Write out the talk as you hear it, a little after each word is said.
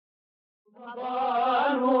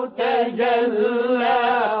رمضان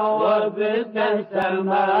تجلى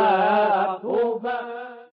وابتسم.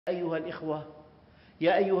 أيها الإخوة،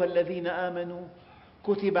 يا أيها الذين آمنوا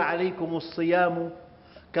كتب عليكم الصيام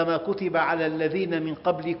كما كتب على الذين من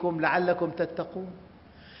قبلكم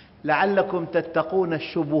لعلكم تتقون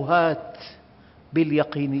الشبهات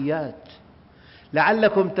باليقينيات،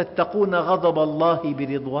 لعلكم تتقون غضب الله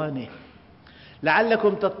برضوانه،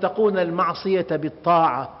 لعلكم تتقون المعصية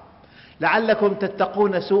بالطاعة، لعلكم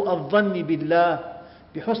تتقون سوء الظن بالله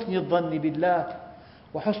بحسن الظن بالله،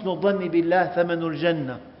 وحسن الظن بالله ثمن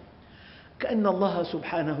الجنة. كأن الله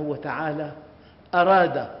سبحانه وتعالى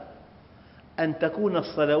أراد أن تكون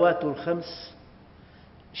الصلوات الخمس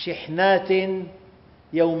شحنات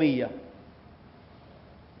يومية.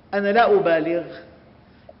 أنا لا أبالغ،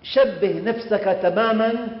 شبه نفسك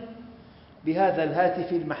تماماً بهذا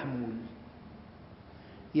الهاتف المحمول،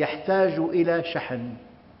 يحتاج إلى شحن،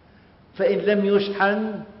 فإن لم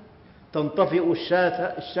يشحن تنطفئ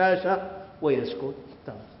الشاشة ويسكت.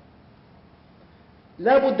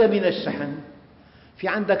 لا بد من الشحن. في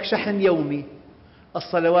عندك شحن يومي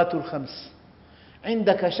الصلوات الخمس،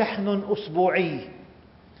 عندك شحن أسبوعي،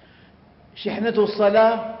 شحنة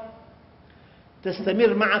الصلاة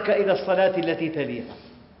تستمر معك إلى الصلاة التي تليها،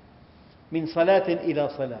 من صلاة إلى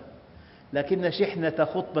صلاة، لكن شحنة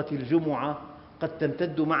خطبة الجمعة قد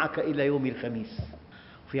تمتد معك إلى يوم الخميس.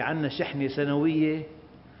 في عندنا شحنة سنوية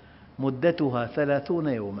مدتها 30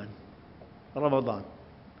 يوماً. رمضان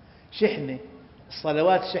شحنة،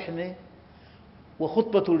 الصلوات شحنة،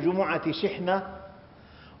 وخطبة الجمعة شحنة،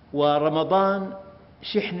 ورمضان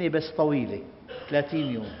شحنة بس طويلة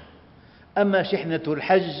 30 يوم. أما شحنة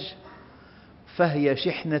الحج فهي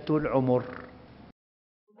شحنة العمر.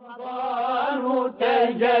 رمضان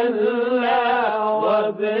تجلى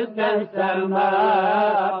وابتسم.